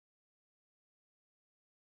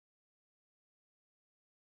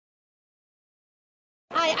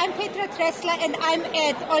Hi, I'm Petra Orlando and I'm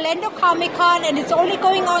at Orlando Comic Con and it's only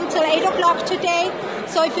going on till 8 o'clock today.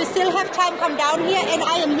 So if you still have time, come down here. And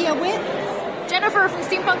I am here with Jennifer from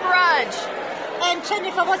Steampunk Garage. And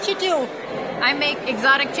Jennifer, what you do? I make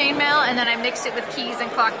exotic chainmail and then I mix it with keys and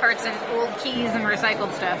clock parts and old keys and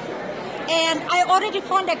recycled stuff. And I already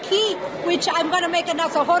found a key, which I'm going to make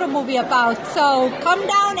another horror movie about. So come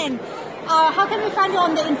down and how can we find you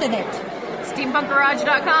on the internet?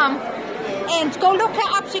 Steampunkgarage.com. And go look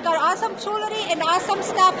her up. She got awesome jewelry and awesome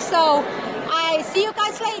stuff. So I see you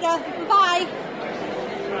guys later. Bye.